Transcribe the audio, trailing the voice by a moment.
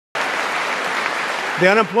The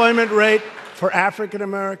unemployment rate for African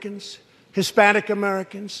Americans, Hispanic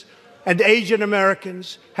Americans, and Asian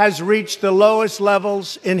Americans has reached the lowest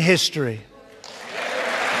levels in history.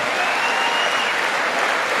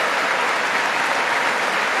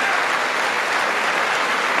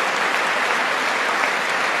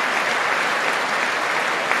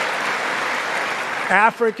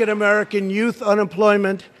 African American youth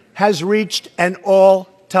unemployment has reached an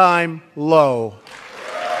all-time low.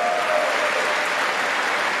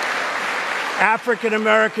 African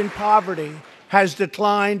American poverty has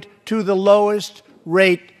declined to the lowest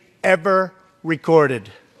rate ever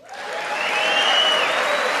recorded.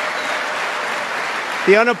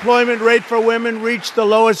 The unemployment rate for women reached the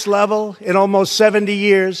lowest level in almost 70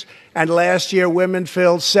 years, and last year women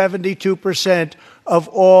filled 72% of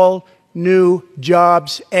all new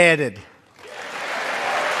jobs added.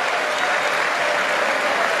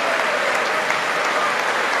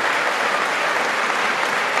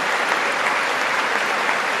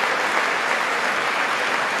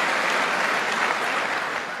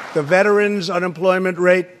 The veterans' unemployment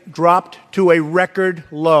rate dropped to a record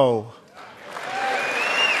low.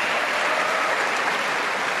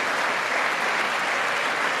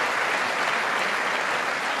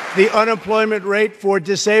 The unemployment rate for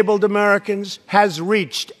disabled Americans has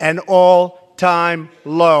reached an all-time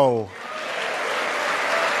low.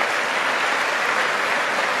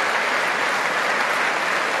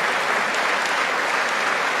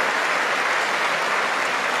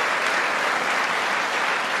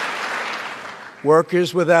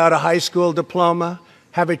 Workers without a high school diploma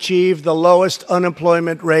have achieved the lowest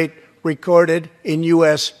unemployment rate recorded in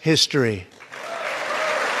U.S. history.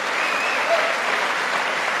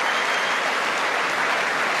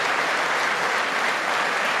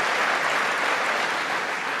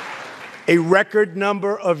 A record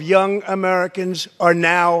number of young Americans are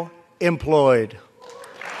now employed.